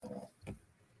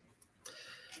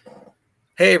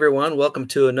Hey everyone, welcome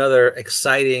to another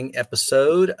exciting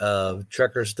episode of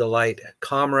Truckers Delight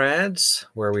Comrades,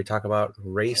 where we talk about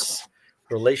race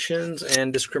relations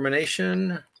and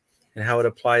discrimination and how it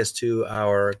applies to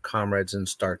our comrades in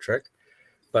Star Trek.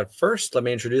 But first, let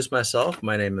me introduce myself.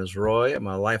 My name is Roy. I'm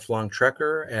a lifelong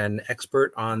Trekker and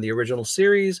expert on the original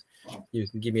series. You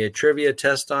can give me a trivia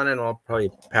test on it, and I'll probably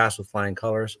pass with flying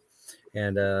colors.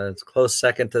 And it's a close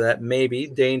second to that, maybe.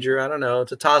 Danger, I don't know.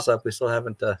 It's a toss-up. We still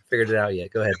haven't figured it out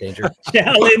yet. Go ahead, Danger.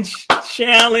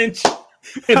 Challenge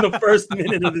in the first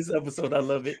minute of this episode. I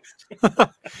love it.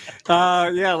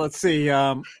 Let's see.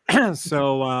 I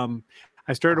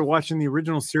started watching the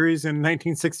original series in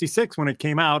 1966 when it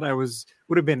came out. I would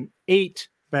have been 8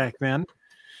 back then.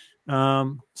 Pretty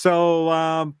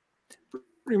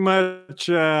much,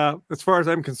 as far as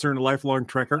I'm concerned, a lifelong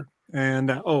Trekker.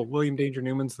 And William Danger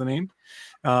Newman's the name.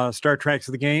 Star Trek's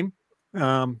the game,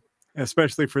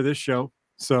 especially for this show.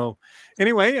 So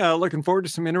anyway, looking forward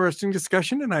to some interesting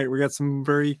discussion tonight. We got some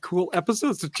very cool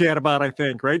episodes to chat about, I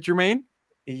think. Right, Jermaine?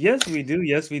 Yes, we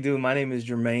do. My name is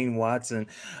Jermaine Watson.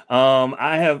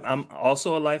 I'm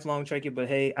also a lifelong Trekkie, but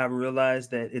hey, I realize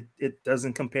that it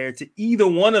doesn't compare to either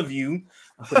one of you.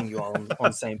 I'm putting you all on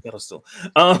the same pedestal.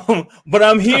 But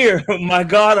I'm here. My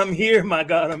God, I'm here.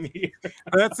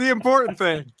 That's the important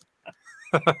thing.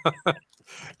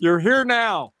 You're here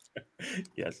now.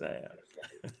 Yes, I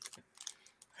am.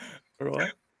 Roy?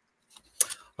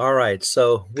 All right.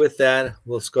 So with that,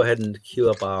 let's go ahead and cue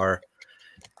up our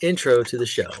intro to the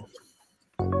show.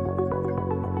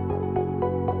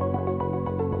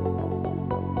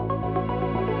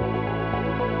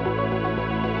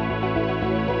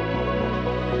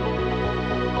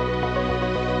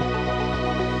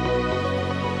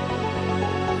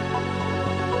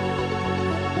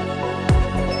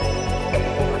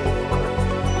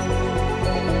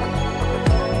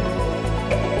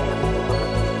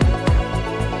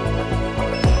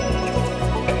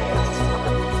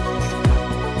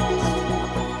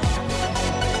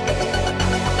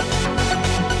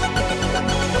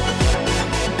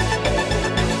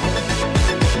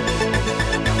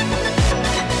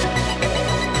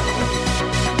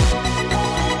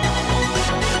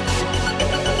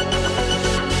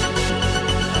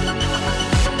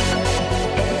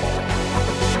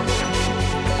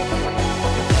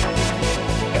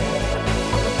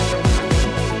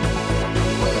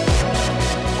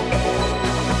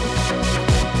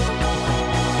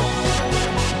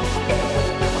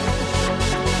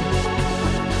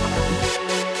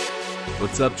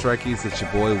 What's up, Trekkies? It's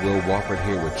your boy Will Walford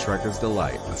here with Trekker's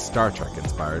Delight, a Star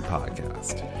Trek-inspired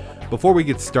podcast. Before we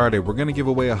get started, we're going to give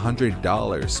away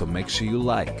 $100, so make sure you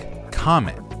like,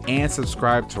 comment, and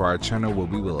subscribe to our channel where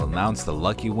we will announce the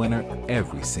lucky winner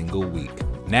every single week.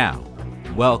 Now,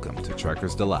 welcome to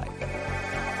Trekker's Delight.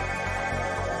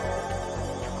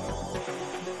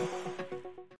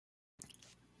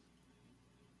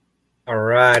 All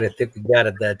right. I think we got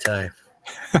it that time.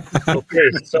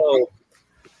 Okay,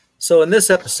 So in this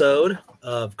episode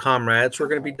of Comrades, we're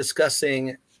going to be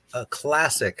discussing a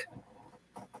classic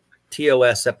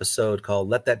TOS episode called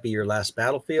Let That Be Your Last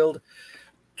Battlefield,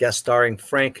 guest starring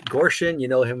Frank Gorshin. You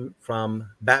know him from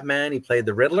Batman. He played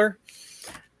the Riddler,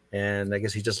 and I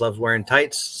guess he just loves wearing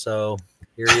tights. So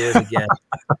here he is again.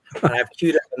 I've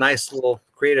created a nice little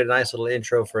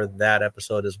intro for that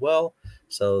episode as well.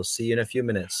 So see you in a few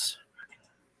minutes.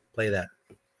 Play that.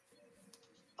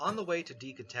 On the way to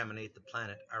decontaminate the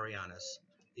planet Arianis,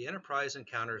 the Enterprise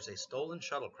encounters a stolen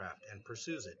shuttlecraft and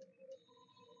pursues it.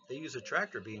 They use a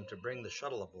tractor beam to bring the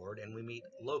shuttle aboard, and we meet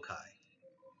Lokai.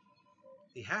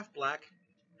 The half-black,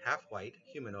 half-white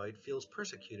humanoid feels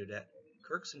persecuted at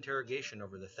Kirk's interrogation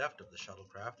over the theft of the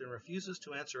shuttlecraft and refuses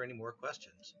to answer any more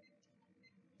questions.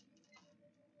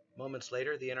 Moments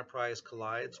later, the Enterprise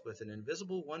collides with an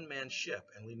invisible one-man ship,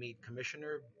 and we meet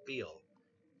Commissioner Beale.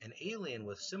 An alien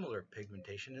with similar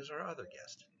pigmentation is our other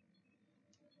guest.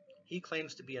 He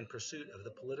claims to be in pursuit of the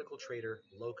political traitor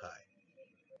Lokai.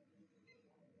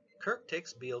 Kirk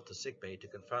takes Beale to sickbay to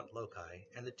confront Lokai,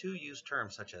 and the two use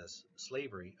terms such as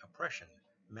slavery, oppression,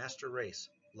 master race,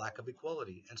 lack of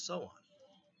equality, and so on.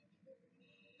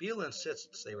 Beale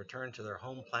insists they return to their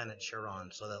home planet Charon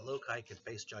so that Lokai can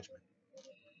face judgment.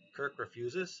 Kirk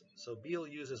refuses, so Beale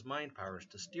uses mind powers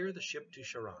to steer the ship to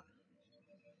Charon.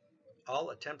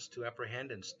 All attempts to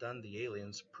apprehend and stun the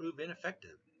aliens prove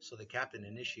ineffective, so the captain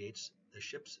initiates the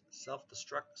ship's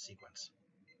self-destruct sequence.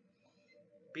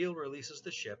 Beale releases the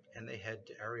ship, and they head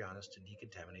to Arianis to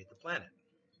decontaminate the planet.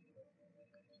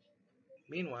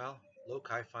 Meanwhile,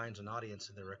 Lokai finds an audience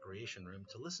in the recreation room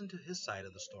to listen to his side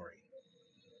of the story.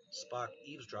 Spock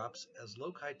eavesdrops as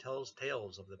Lokai tells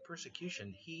tales of the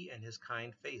persecution he and his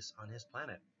kind face on his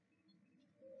planet.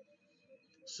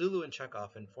 Sulu and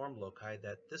Chekhov inform Lokai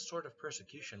that this sort of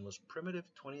persecution was primitive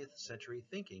 20th century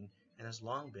thinking and has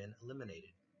long been eliminated.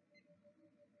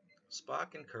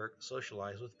 Spock and Kirk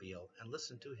socialize with Beale and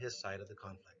listen to his side of the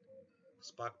conflict.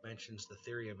 Spock mentions the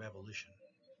theory of evolution.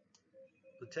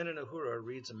 Lieutenant Uhura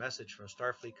reads a message from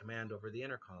Starfleet Command over the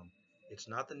intercom. It's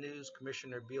not the news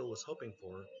Commissioner Beale was hoping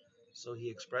for, so he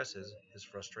expresses his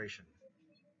frustration.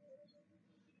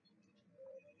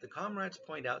 The comrades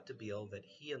point out to Beale that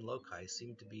he and Lokai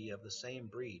seem to be of the same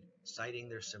breed, citing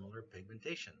their similar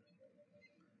pigmentation.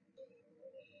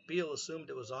 Beale assumed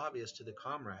it was obvious to the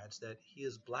comrades that he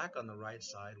is black on the right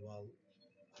side, while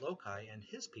Lokai and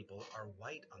his people are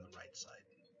white on the right side.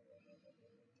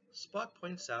 Spock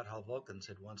points out how Vulcans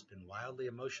had once been wildly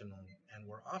emotional and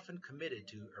were often committed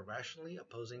to irrationally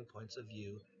opposing points of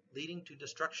view, leading to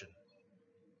destruction.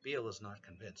 Beale is not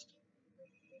convinced.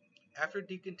 After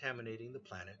decontaminating the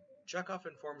planet, Chekhov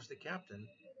informs the captain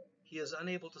he is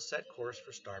unable to set course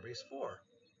for Starbase 4.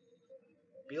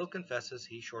 Beale confesses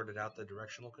he shorted out the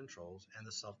directional controls and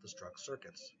the self-destruct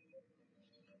circuits.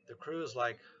 The crew is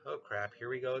like, oh crap, here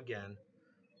we go again.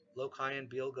 Lokai and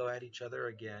Beale go at each other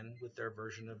again with their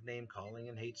version of name-calling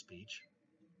and hate speech.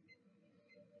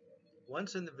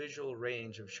 Once in the visual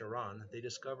range of Charon, they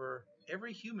discover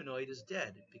every humanoid is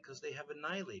dead because they have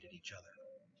annihilated each other.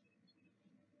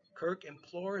 Kirk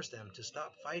implores them to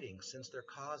stop fighting since their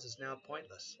cause is now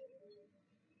pointless.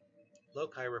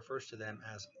 Lokai refers to them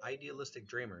as idealistic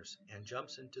dreamers and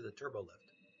jumps into the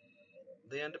turbolift.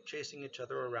 They end up chasing each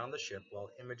other around the ship while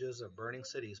images of burning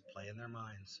cities play in their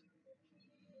minds.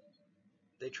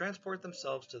 They transport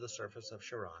themselves to the surface of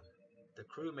Charon. The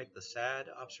crew make the sad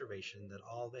observation that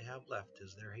all they have left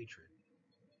is their hatred.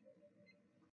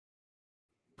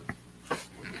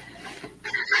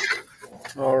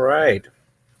 All right.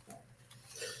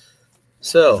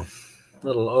 So, a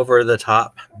little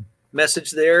over-the-top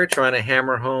message there, trying to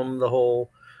hammer home the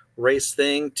whole race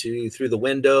thing through the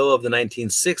window of the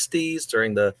 1960s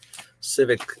during the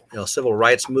civil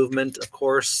rights movement, of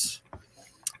course.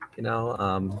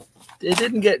 It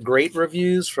didn't get great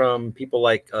reviews from people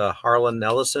like Harlan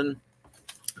Ellison,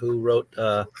 who wrote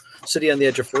City on the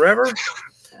Edge of Forever.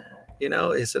 He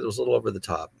said it was a little over the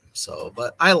top. So,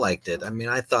 but I liked it. I mean,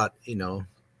 I thought,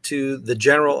 to the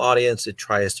general audience, it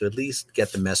tries to at least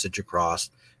get the message across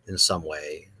in some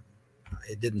way.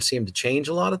 It didn't seem to change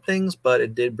a lot of things, but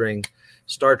it did bring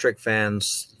Star Trek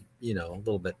fans, a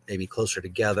little bit maybe closer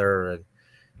together and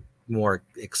more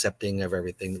accepting of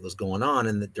everything that was going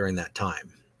on during that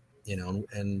time.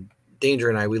 And Danger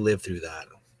and I, we lived through that,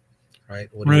 right?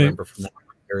 What do you remember from that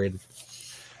period?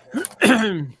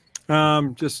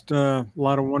 Just a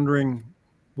lot of wondering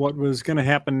what was going to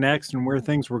happen next and where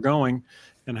things were going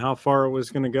and how far it was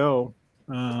going to go.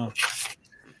 But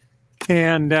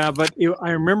I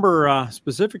remember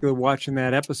specifically watching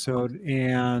that episode,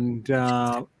 and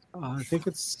I think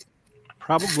it's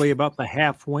probably about the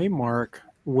halfway mark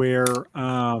where,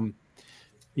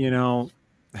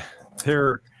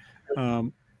 they're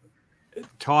I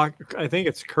think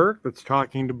it's Kirk that's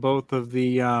talking to both of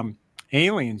the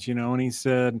aliens, and he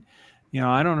said,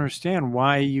 I don't understand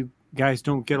why you guys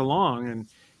don't get along,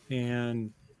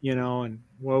 and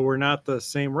well, we're not the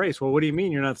same race. Well, what do you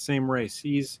mean you're not the same race?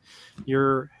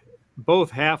 You're both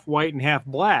half white and half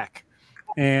black.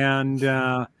 And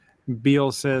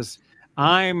Beale says,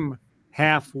 I'm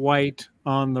half white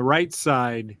on the right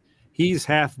side. He's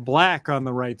half black on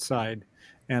the right side.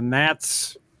 And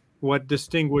that's what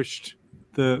distinguished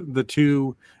the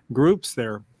two groups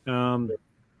there.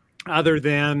 Other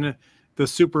than the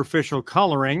superficial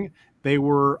coloring, they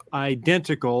were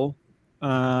identical,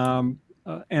 an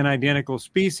identical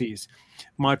species,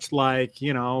 much like,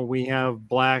 we have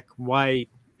black, white,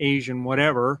 Asian,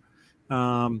 whatever.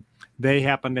 They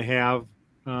happen to have,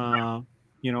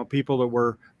 people that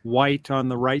were white on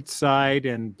the right side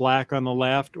and black on the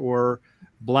left, or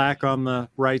black on the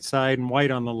right side and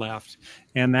white on the left.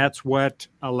 And that's what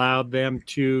allowed them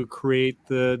to create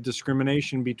the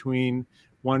discrimination between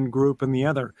one group and the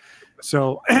other.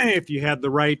 So if you had the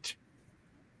right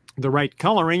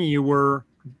coloring, you were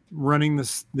running the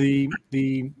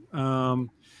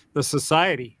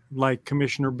society, like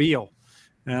Commissioner Beale,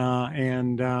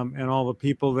 and all the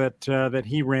people that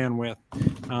he ran with.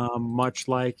 Much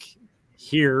like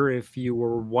here, if you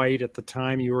were white at the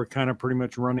time, you were kind of pretty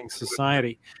much running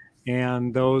society,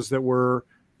 and those that were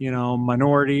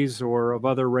minorities or of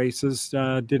other races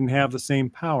didn't have the same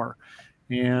power.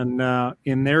 And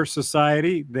in their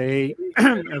society, they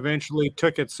eventually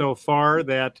took it so far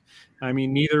that,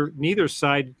 neither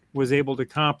side was able to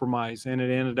compromise, and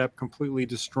it ended up completely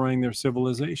destroying their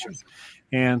civilization.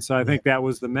 And so I think that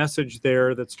was the message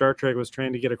there that Star Trek was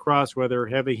trying to get across, whether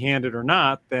heavy-handed or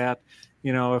not, that,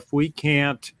 if we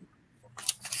can't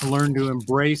learn to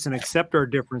embrace and accept our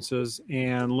differences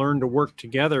and learn to work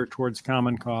together towards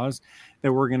common cause,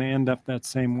 that we're going to end up that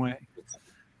same way.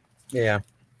 Yeah,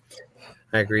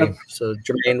 I agree. So,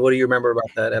 Jermaine, what do you remember about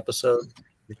that episode?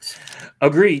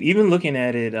 Agreed. Even looking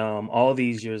at it all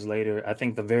these years later, I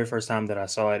think the very first time that I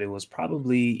saw it, it was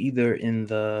probably either it had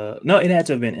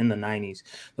to have been in the 90s,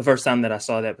 the first time that I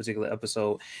saw that particular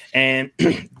episode. And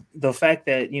the fact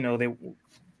that, they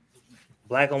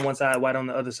black on one side, white on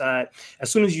the other side,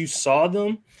 as soon as you saw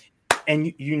them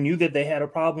and you knew that they had a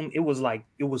problem, it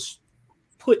was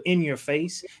put in your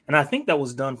face. And I think that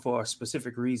was done for a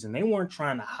specific reason. They weren't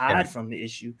trying to hide from the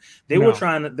issue. They were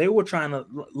trying to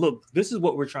look, this is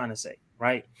what we're trying to say,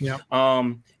 right? Yeah.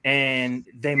 And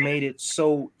they made it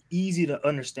so easy to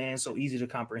understand, so easy to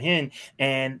comprehend,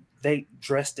 and they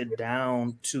dressed it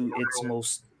down to its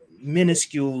most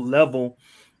minuscule level.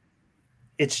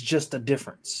 It's just a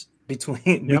difference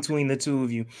between the two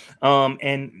of you.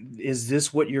 And is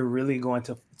this what you're really going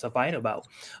to fight about?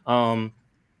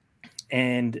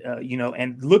 And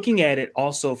looking at it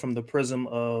also from the prism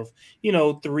of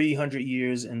 300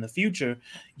 years in the future,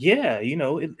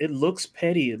 it looks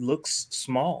petty, it looks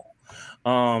small,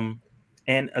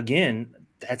 and again,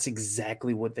 that's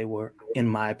exactly what they were, in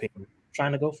my opinion,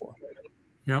 trying to go for.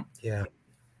 Yeah,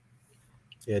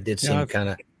 it did seem kind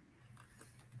of.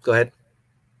 Go ahead.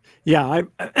 Yeah,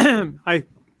 I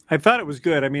thought it was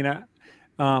good. I mean,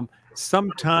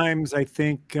 sometimes I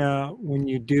think when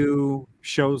you do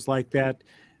shows like that,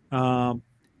 the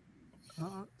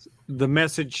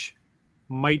message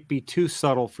might be too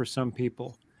subtle for some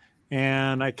people.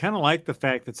 And I kind of like the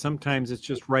fact that sometimes it's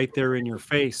just right there in your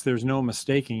face. There's no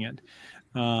mistaking it.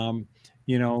 When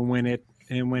it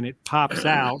pops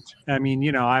out, I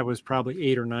mean, I was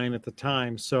probably 8 or 9 at the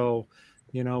time. So,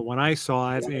 when I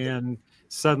saw it and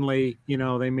suddenly,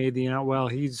 they made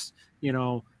he's,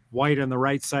 white on the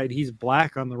right side, he's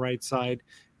black on the right side.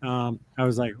 I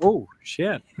was like, oh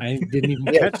shit, I didn't even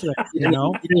catch that. You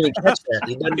didn't even catch that.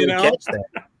 You didn't even catch that.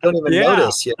 You don't even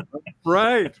notice.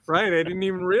 Right. I didn't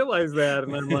even realize that,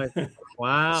 and I'm like,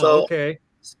 wow. Okay.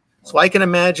 So I can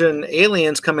imagine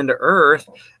aliens coming to Earth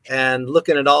and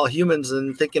looking at all humans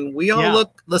and thinking we all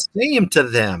look the same to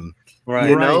them,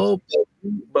 right?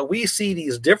 But we see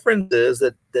these differences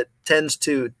that tends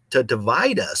to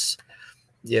divide us.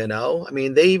 I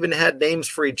mean, they even had names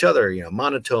for each other.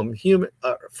 Monotone human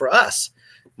for us,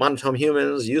 monotone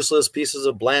humans, useless pieces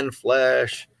of bland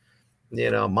flesh.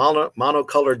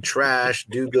 Monocolored trash,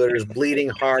 do-gooders, bleeding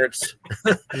hearts.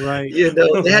 Right.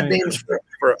 They had names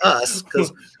for us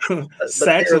because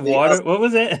sacks of water. What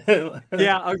was it?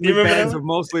 Ugly bags of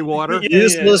mostly water.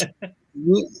 Useless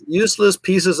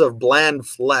pieces of bland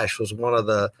flesh was one of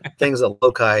the things that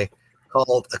Lokai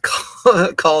called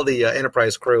the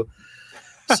Enterprise crew.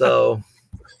 So,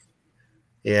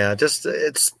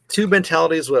 it's two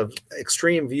mentalities with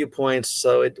extreme viewpoints.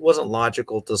 So it wasn't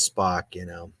logical to Spock,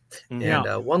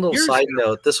 And one little side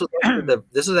note: this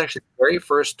is actually the very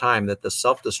first time that the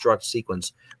self-destruct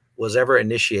sequence was ever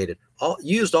initiated.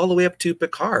 Used all the way up to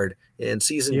Picard in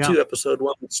season 2, episode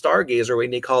 1, Stargazer,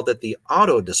 when he called it the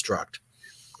auto-destruct.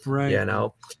 Right. And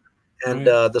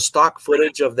the stock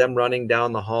footage of them running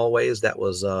down the hallways, that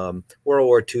was World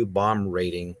War II bomb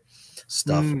rating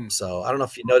stuff. So I don't know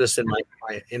if you noticed in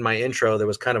my intro, there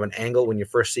was kind of an angle when you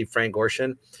first see Frank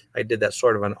Gorshin. I did that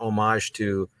sort of an homage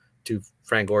to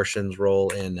Frank Gorshin's role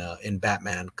in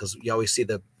Batman, because you always see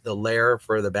the lair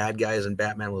for the bad guys in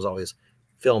Batman was always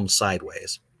filmed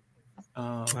sideways.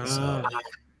 So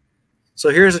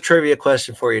here's a trivia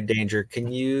question for you, Danger. Can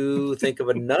you think of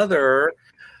another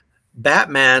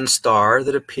Batman star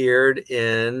that appeared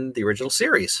in the original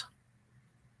series?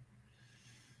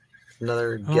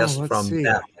 Another guest from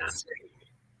Batman.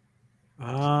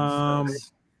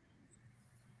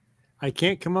 I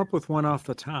can't come up with one off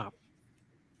the top.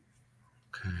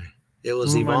 Okay. It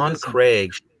was Yvonne Craig.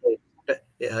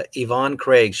 Yvonne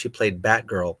Craig. She played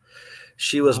Batgirl.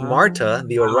 She was Marta,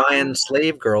 the Orion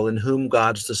slave girl in Whom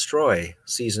Gods Destroy,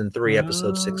 season 3,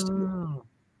 episode 16.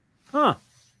 Huh.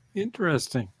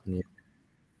 Interesting.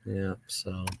 Yeah.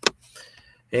 So,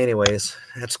 anyways,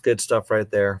 that's good stuff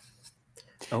right there.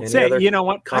 You know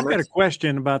what? I've got a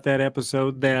question about that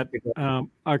episode that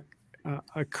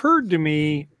occurred to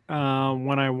me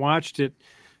when I watched it.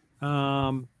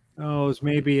 It was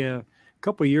maybe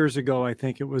couple of years ago, I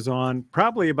think it was on,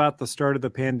 probably about the start of the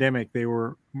pandemic. They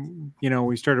were,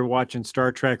 we started watching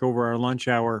Star Trek over our lunch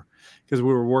hour because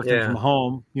we were working from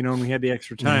home, and we had the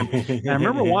extra time. And I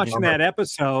remember watching that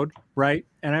episode, right?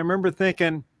 And I remember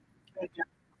thinking,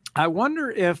 I wonder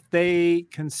if they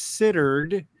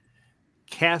considered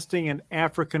casting an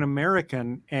African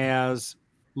American as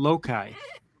Loki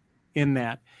in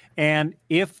that. And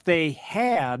if they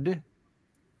had,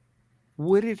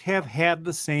 would it have had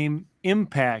the same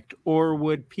impact, or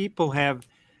would people have,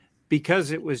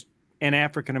 because it was an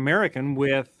African American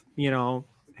with,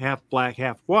 half black,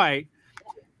 half white,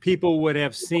 people would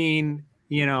have seen,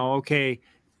 okay,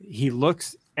 he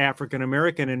looks African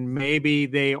American, and maybe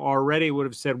they already would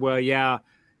have said, well, yeah,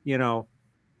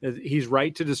 he's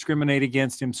right to discriminate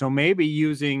against him. So maybe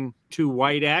using two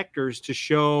white actors to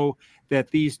show that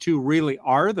these two really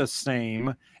are the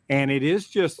same, and it is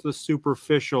just the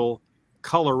superficial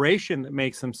coloration that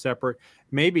makes them separate.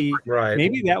 Maybe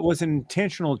that was an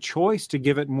intentional choice to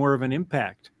give it more of an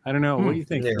impact. I don't know. What do you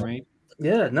think, Jermaine?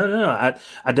 Yeah, no.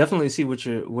 I definitely see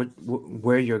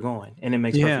where you're going, and it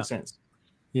makes perfect sense.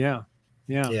 Yeah.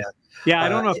 I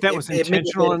don't know if that was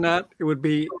intentional or not. It would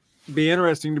be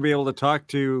interesting to be able to talk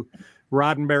to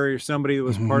Roddenberry or somebody that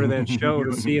was part of that show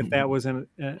to see if that was an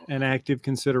active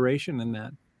consideration in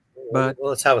that. But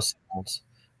that's how it sounds.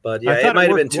 But I thought it might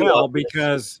have been too well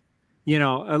because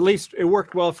at least it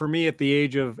worked well for me at the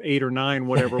age of 8 or 9,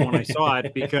 whatever, when I saw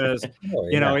it, because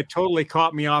it totally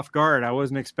caught me off guard. I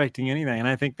wasn't expecting anything, and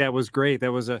I think that was great. It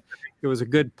was a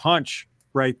good punch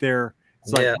right there.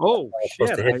 It's like, oh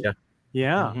shit,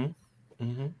 yeah.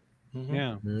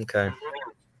 Okay,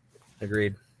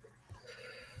 agreed.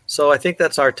 So I think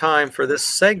that's our time for this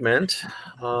segment.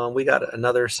 We got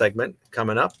another segment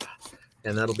coming up,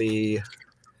 and that'll be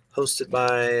hosted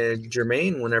by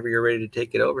Jermaine whenever you're ready to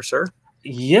take it over, sir.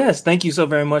 Yes, thank you so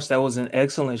very much. That was an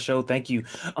excellent show. Thank you.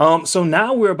 So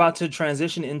now we're about to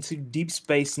transition into Deep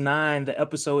Space Nine. The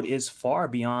episode is Far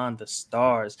Beyond the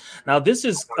Stars. Now, this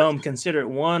is considered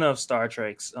one of Star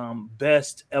Trek's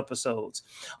best episodes.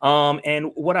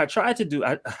 And what I tried to do,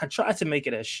 I tried to make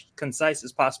it as concise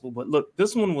as possible. But look,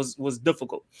 this one was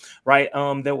difficult, right?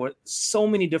 There were so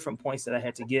many different points that I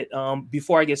had to get.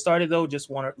 Before I get started, though,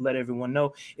 just want to let everyone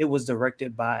know it was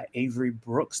directed by Avery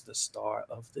Brooks, the star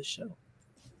of the show.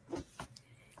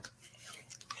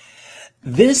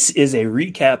 This is a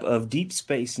recap of Deep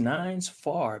Space Nine's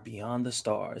Far Beyond the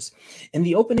Stars. In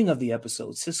the opening of the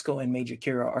episode, Sisko and Major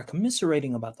Kira are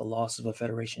commiserating about the loss of a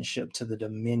Federation ship to the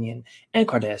Dominion and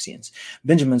Cardassians.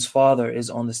 Benjamin's father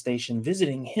is on the station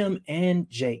visiting him and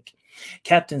Jake.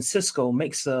 Captain Sisko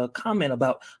makes a comment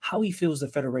about how he feels the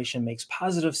Federation makes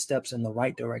positive steps in the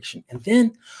right direction, and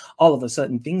then all of a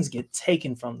sudden things get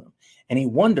taken from them, and he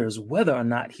wonders whether or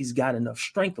not he's got enough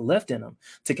strength left in him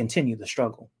to continue the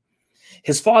struggle.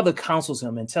 His father counsels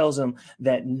him and tells him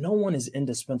that no one is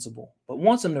indispensable, but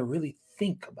wants him to really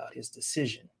think about his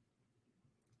decision.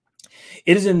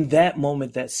 It is in that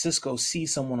moment that Sisko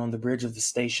sees someone on the bridge of the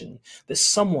station. This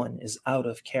someone is out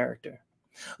of character.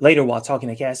 Later, while talking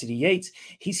to Cassidy Yates,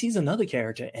 he sees another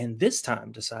character and this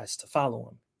time decides to follow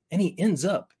him. And he ends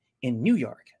up in New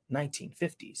York,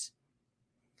 1950s.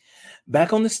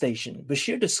 Back on the station,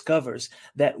 Bashir discovers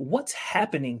that what's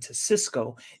happening to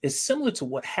Sisko is similar to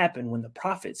what happened when the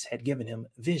prophets had given him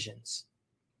visions.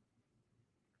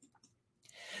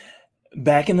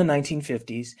 Back in the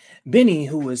 1950s, Benny,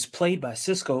 who is played by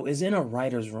Sisko, is in a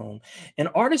writer's room. An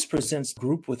artist presents the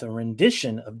group with a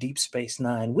rendition of Deep Space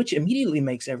Nine, which immediately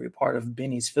makes every part of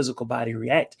Benny's physical body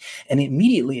react and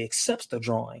immediately accepts the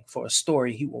drawing for a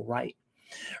story he will write.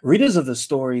 Readers of the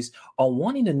stories are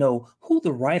wanting to know who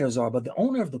the writers are, but the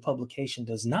owner of the publication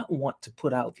does not want to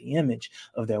put out the image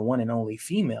of their one and only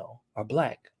female or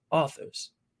Black authors.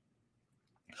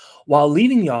 While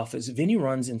leaving the office, Vinny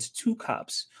runs into two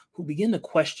cops who begin to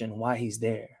question why he's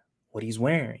there, what he's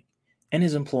wearing, and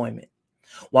his employment.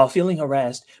 While feeling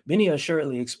harassed, Benny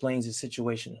assuredly explains his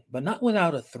situation, but not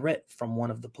without a threat from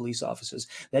one of the police officers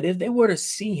that if they were to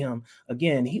see him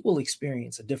again, he will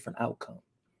experience a different outcome.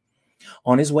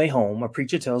 On his way home, a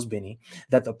preacher tells Benny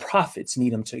that the prophets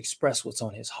need him to express what's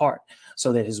on his heart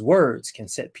so that his words can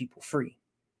set people free.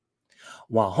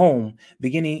 While home,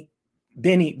 Benny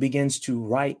begins to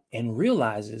write and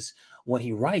realizes what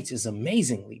he writes is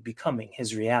amazingly becoming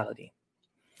his reality.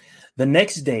 The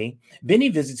next day, Benny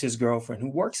visits his girlfriend who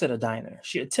works at a diner.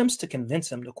 She attempts to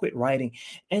convince him to quit writing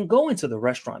and go into the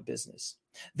restaurant business.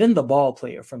 Then the ball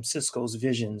player from Sisko's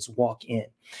visions walk in.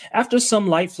 After some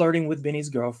light flirting with Benny's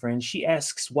girlfriend, she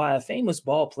asks why a famous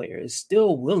ball player is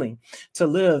still willing to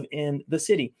live in the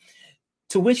city.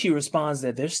 To which he responds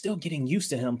that they're still getting used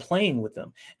to him playing with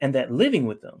them and that living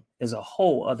with them is a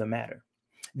whole other matter.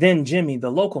 Then Jimmy,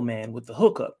 the local man with the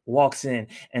hookup, walks in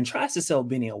and tries to sell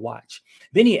Benny a watch.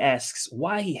 Benny asks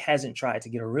why he hasn't tried to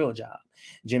get a real job.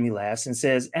 Jimmy laughs and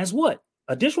says, "As what?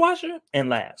 A dishwasher?" and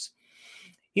laughs.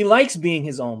 He likes being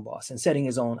his own boss and setting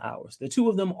his own hours. The two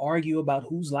of them argue about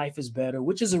whose life is better,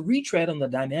 which is a retread on the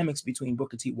dynamics between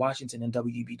Booker T. Washington and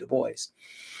W.E.B. Du Bois.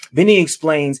 Benny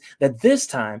explains that this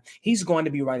time he's going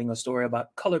to be writing a story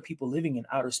about colored people living in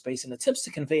outer space and attempts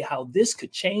to convey how this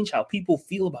could change how people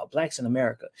feel about blacks in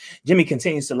America. Jimmy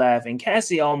continues to laugh, and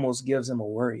Cassie almost gives him a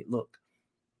worried look.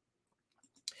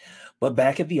 But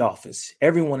back at the office,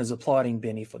 everyone is applauding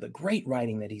Benny for the great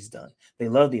writing that he's done. They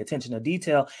love the attention to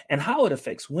detail and how it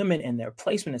affects women and their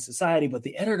placement in society. But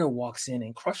the editor walks in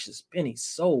and crushes Benny's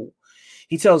soul.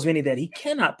 He tells Benny that he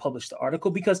cannot publish the article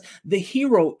because the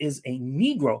hero is a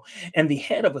Negro and the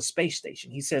head of a space station.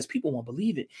 He says people won't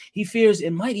believe it. He fears it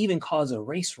might even cause a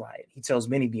race riot. He tells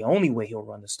Benny the only way he'll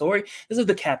run the story is if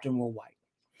the captain were white.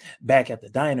 Back at the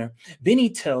diner, Benny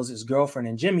tells his girlfriend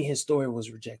and Jimmy his story was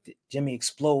rejected. Jimmy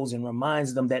explodes and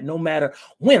reminds them that no matter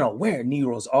when or where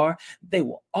Negroes are, they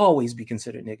will always be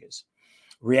considered niggers.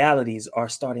 Realities are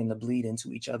starting to bleed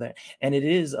into each other, and it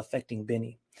is affecting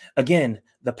Benny. Again,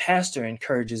 the pastor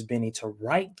encourages Benny to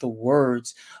write the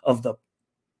words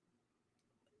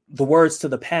to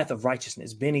the path of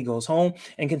righteousness. Benny goes home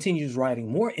and continues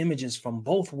writing. More images from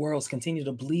both worlds continue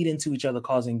to bleed into each other,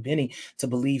 causing Benny to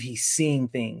believe he's seeing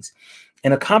things.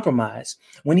 In a compromise,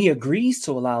 when he agrees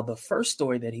to allow the first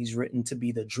story that he's written to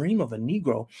be the dream of a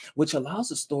Negro, which allows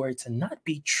the story to not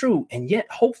be true and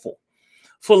yet hopeful,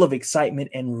 full of excitement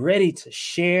and ready to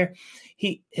share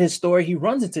his story, he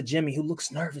runs into Jimmy, who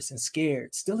looks nervous and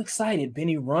scared. Still excited,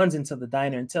 Benny runs into the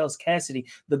diner and tells Cassidy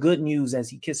the good news as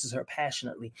he kisses her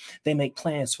passionately. They make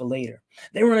plans for later.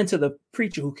 They run into the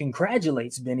preacher, who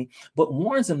congratulates Benny, but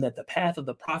warns him that the path of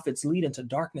the prophets lead into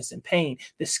darkness and pain.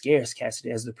 This scares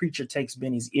Cassidy as the preacher takes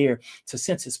Benny's ear to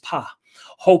sense his pa.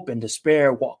 Hope and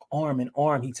despair walk arm in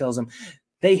arm, he tells him.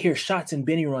 They hear shots and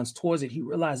Benny runs towards it. He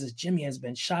realizes Jimmy has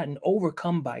been shot, and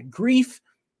overcome by grief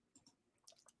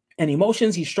and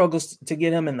emotions, he struggles to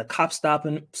get him, and the cops stop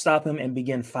him and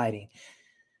begin fighting.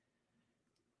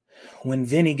 When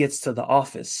Benny gets to the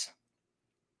office,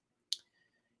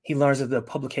 he learns that the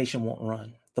publication won't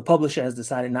run. The publisher has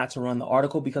decided not to run the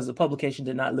article because the publication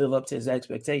did not live up to his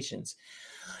expectations.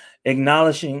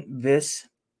 Acknowledging this,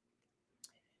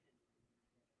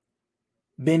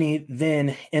 Benny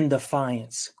then, in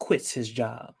defiance, quits his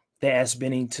job. They ask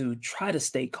Benny to try to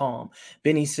stay calm.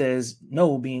 Benny says,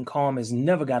 no, being calm has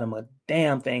never got him a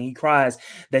damn thing. He cries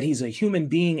that he's a human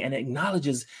being and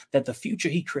acknowledges that the future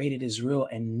he created is real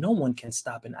and no one can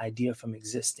stop an idea from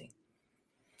existing.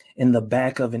 In the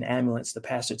back of an ambulance, the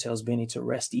pastor tells Benny to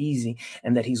rest easy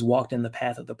and that he's walked in the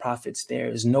path of the prophets. There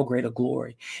is no greater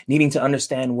glory. Needing to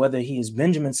understand whether he is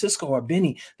Benjamin Sisko or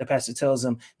Benny, the pastor tells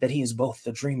him that he is both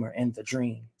the dreamer and the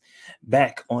dream.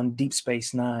 Back on Deep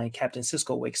Space Nine, Captain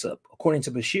Sisko wakes up. According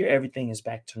to Bashir, everything is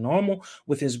back to normal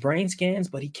with his brain scans,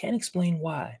 but he can't explain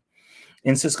why.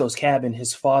 In Sisko's cabin,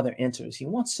 his father enters. He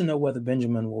wants to know whether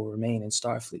Benjamin will remain in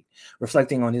Starfleet.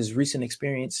 Reflecting on his recent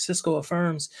experience, Sisko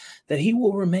affirms that he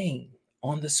will remain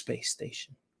on the space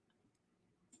station.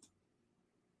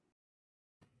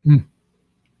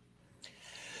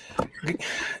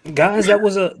 Guys, that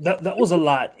was a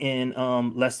lot in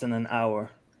less than an hour.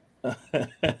 I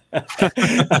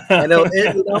know,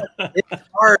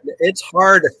 it's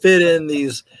hard to fit in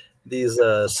these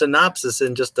synopsis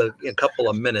in just a couple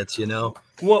of minutes, you know.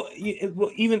 Well,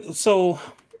 even so,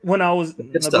 when I was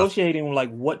negotiating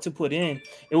like what to put in,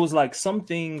 it was like some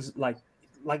things like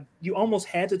you almost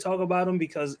had to talk about them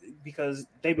because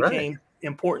they became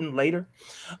important later.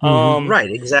 Right,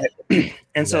 exactly.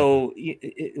 And so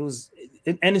it was,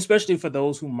 and especially for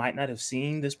those who might not have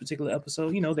seen this particular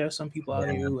episode, you know, there are some people out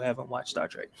here who haven't watched Star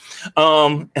Trek,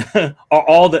 or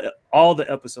all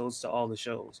the episodes to all the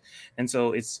shows, and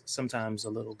so it's sometimes a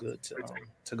little good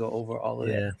to go over all of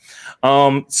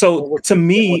that. So to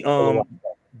me,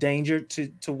 Danger,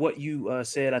 to what you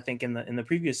said, I think in the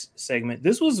previous segment,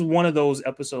 this was one of those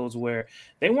episodes where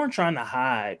they weren't trying to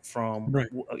hide from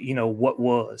what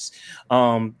was.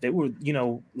 They were,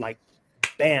 like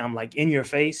bam, like in your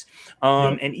face,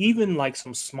 and even like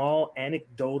some small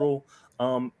anecdotal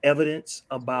evidence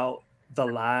about the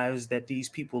lives that these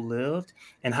people lived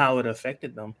and how it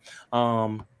affected them.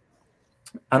 I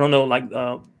don't know, like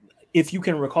if you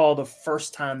can recall the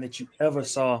first time that you ever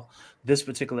saw this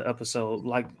particular episode,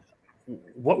 like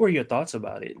what were your thoughts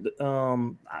about it?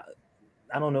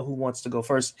 I don't know who wants to go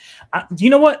first. You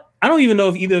know what? I don't even know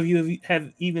if either of you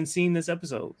have even seen this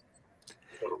episode.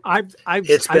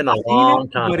 It's been a long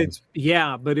time,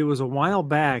 but it was a while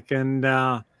back, and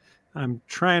I'm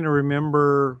trying to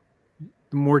remember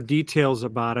more details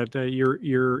about it.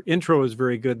 Your intro is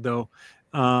very good though,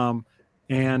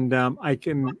 and I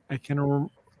can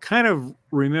kind of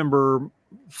remember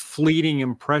fleeting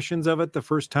impressions of it the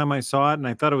first time I saw it, and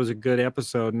I thought it was a good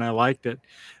episode, and I liked it.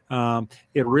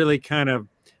 It really kind of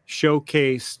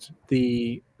showcased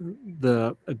the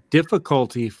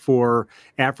difficulty for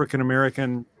African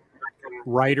American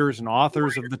writers and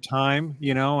authors of the time,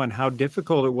 and how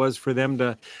difficult it was for them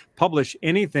to publish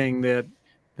anything that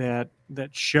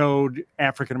showed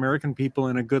African American people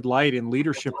in a good light in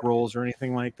leadership roles or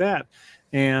anything like that.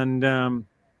 And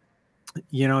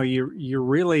you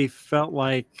really felt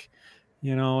like,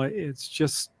 it's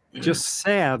just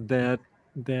sad that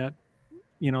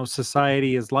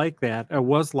society is like that,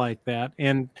 was like that,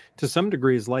 and to some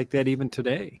degree is like that even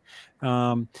today.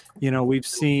 We've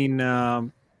seen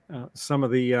some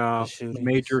of the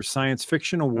major science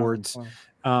fiction awards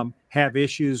have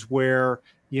issues where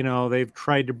they've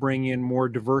tried to bring in more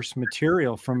diverse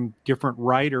material from different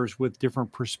writers with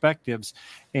different perspectives,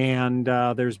 and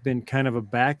there's been kind of a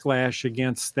backlash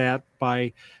against that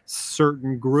by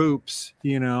certain groups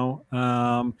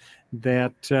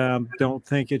that don't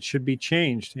think it should be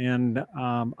changed, and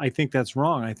I think that's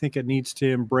wrong. I think it needs to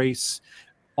embrace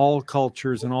all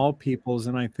cultures and all peoples,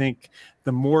 and I think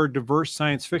the more diverse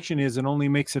science fiction is, it only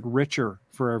makes it richer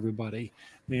for everybody.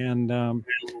 And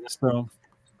so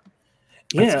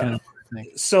that's kind of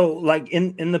so like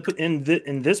in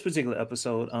this particular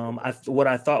episode, what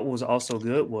I thought was also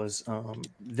good was not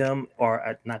them,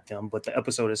 but the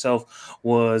episode itself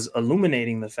was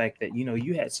illuminating the fact that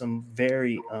you had some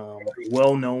very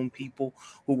well-known people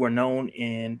who were known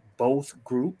in both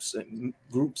groups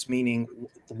meaning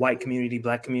the white community,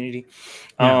 black community,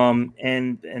 and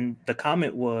the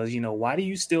comment was, why do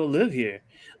you still live here?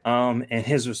 And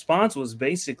his response was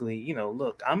basically,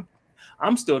 look,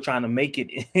 I'm still trying to make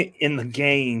it in the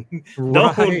game.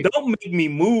 Right. Don't make me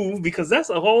move, because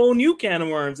that's a whole new can of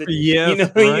worms. You know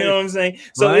what I'm saying?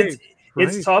 So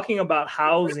it's talking about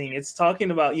housing. It's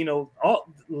talking about,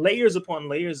 all layers upon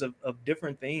layers of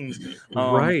different things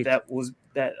that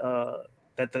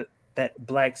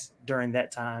blacks during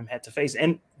that time had to face.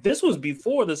 And this was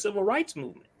before the civil rights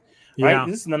movement, right?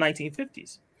 This is in the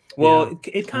 1950s. Well,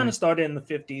 it kind of started in the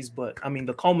 50s, but I mean,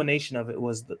 the culmination of it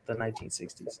was the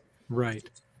 1960s. Right.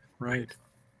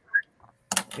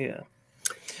 Yeah.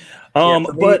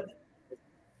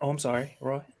 I'm sorry,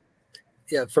 Roy.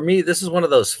 Yeah, for me, this is one of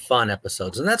those fun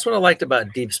episodes, and that's what I liked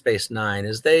about Deep Space Nine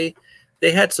is they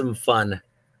had some fun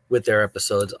with their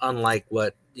episodes, unlike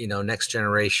what Next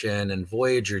Generation and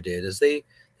Voyager did. Is they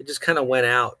just kind of went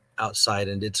outside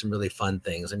and did some really fun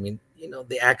things. I mean,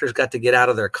 the actors got to get out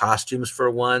of their costumes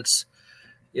for once,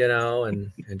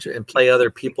 and play other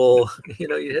people.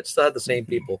 You still had the same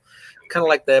people. Kind of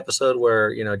like the episode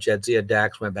where, Jadzia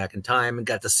Dax went back in time and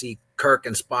got to see Kirk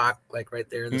and Spock, like right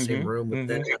there in the same room with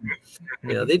them.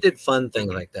 They did fun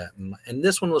things like that. And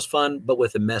this one was fun, but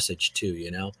with a message too,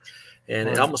 and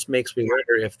it almost makes me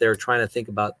wonder if they're trying to think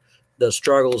about the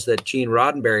struggles that Gene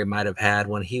Roddenberry might have had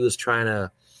when he was trying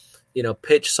to,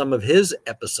 pitch some of his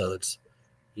episodes,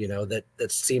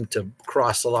 that seemed to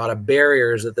cross a lot of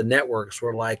barriers that the networks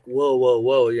were like,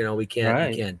 whoa, we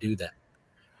can't do that,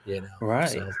 Right.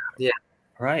 So,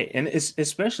 Right. And it's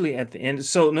especially at the end.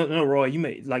 So no, Roy, you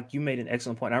made an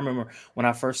excellent point. I remember when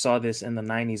I first saw this in the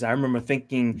 90s, I remember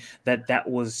thinking that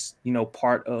was,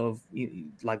 part of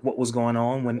like what was going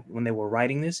on when they were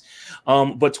writing this.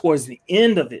 But towards the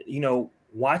end of it,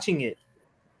 watching it,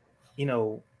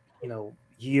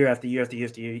 year after year after year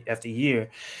after year after year,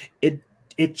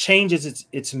 it changes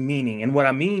its meaning. And what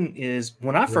I mean is,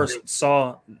 when I first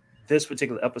saw this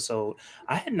particular episode,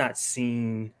 I had not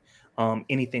seen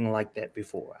anything like that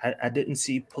before. I didn't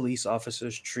see police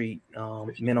officers treat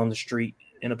men on the street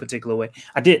in a particular way.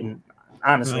 I didn't.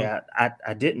 Honestly,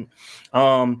 I didn't.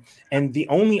 And the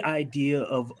only idea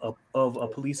of a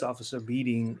police officer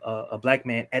beating a black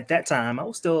man at that time, I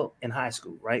was still in high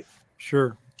school, right?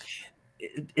 Sure.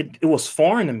 It was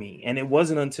foreign to me, and it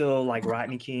wasn't until like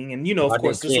Rodney King, and of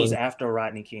course this was after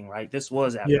Rodney King, right? This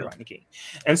was after Rodney King,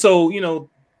 and so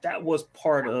that was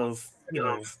part of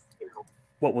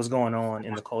what was going on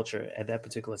in the culture at that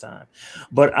particular time.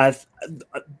 But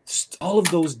all of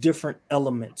those different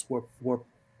elements were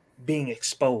being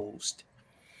exposed,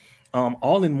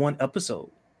 all in one episode.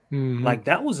 Like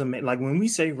that was like when we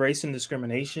say race and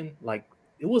discrimination, like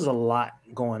it was a lot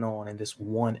going on in this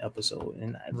one episode,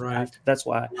 and Right. that's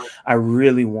why I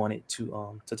really wanted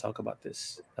to talk about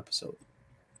this episode.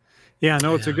 Yeah,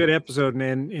 no, it's a good episode,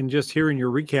 and just hearing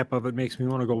your recap of it makes me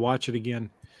want to go watch it again,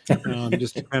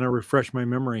 just to kind of refresh my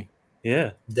memory.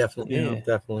 Yeah, Definitely. Yeah.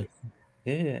 Definitely.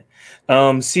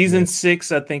 yeah. Season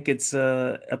 6, I think it's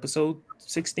episode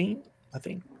 16. I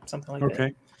think something like that.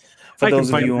 Okay. For I can those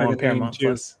of find you by on the name, Paramount too.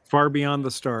 Plus. Far Beyond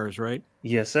the Stars, right?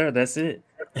 Yes, sir. That's it.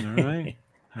 All right.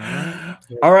 All right.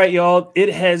 All right, y'all. It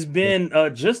has been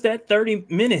just at 30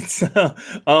 minutes.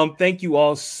 Thank you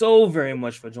all so very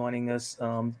much for joining us.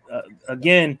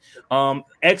 Again,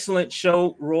 excellent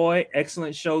show, Roy.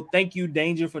 Excellent show. Thank you,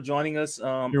 Danger, for joining us. You're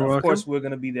of welcome. course, we're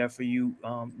going to be there for you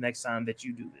next time that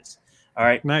you do this. All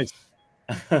right. Nice.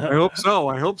 I hope so.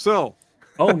 I hope so.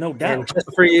 Oh, no And doubt.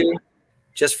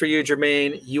 just for you,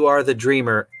 Jermaine, you are the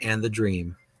dreamer and the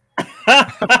dream.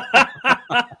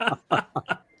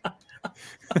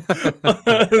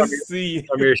 See you.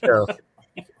 From your show.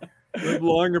 Live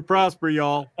long and prosper,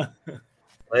 y'all.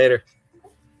 Later.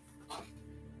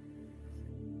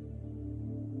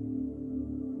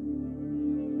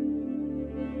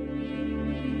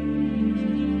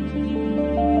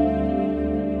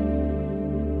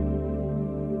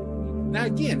 Now,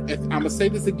 again, I'm going to say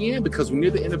this again because we're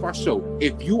near the end of our show.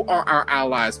 If you are our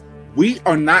allies, we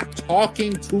are not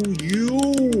talking to you.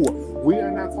 We are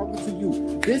not talking to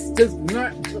you. This does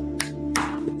not...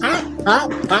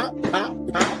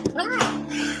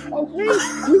 Okay?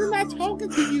 We're not talking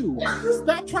to you.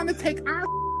 Stop trying to take our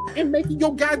and make it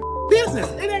your goddamn business.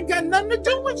 It ain't got nothing to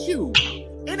do with you.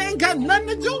 It ain't got nothing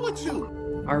to do with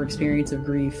you. Our experience of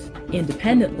grief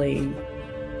independently.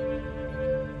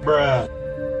 Bruh.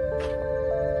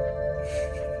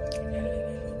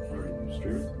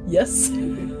 Yes.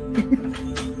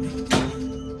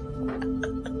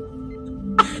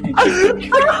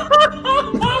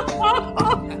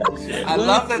 I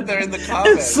love that they're in the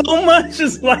comments. So much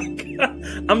is like,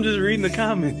 I'm just reading the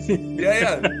comments.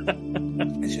 Yeah.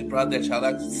 They should brought their child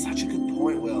out. It's such a good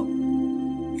point, Will.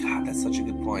 God, that's such a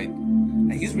good point.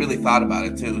 And he's really thought about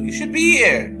it too. You should be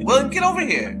here. Will, get over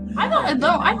here. I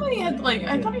thought he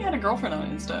had a girlfriend on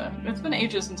Insta. It's been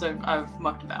ages since I've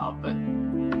mucked about, but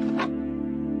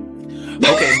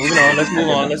Okay, moving on.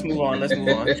 Let's move on.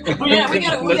 yeah, we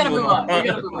gotta move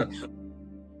on.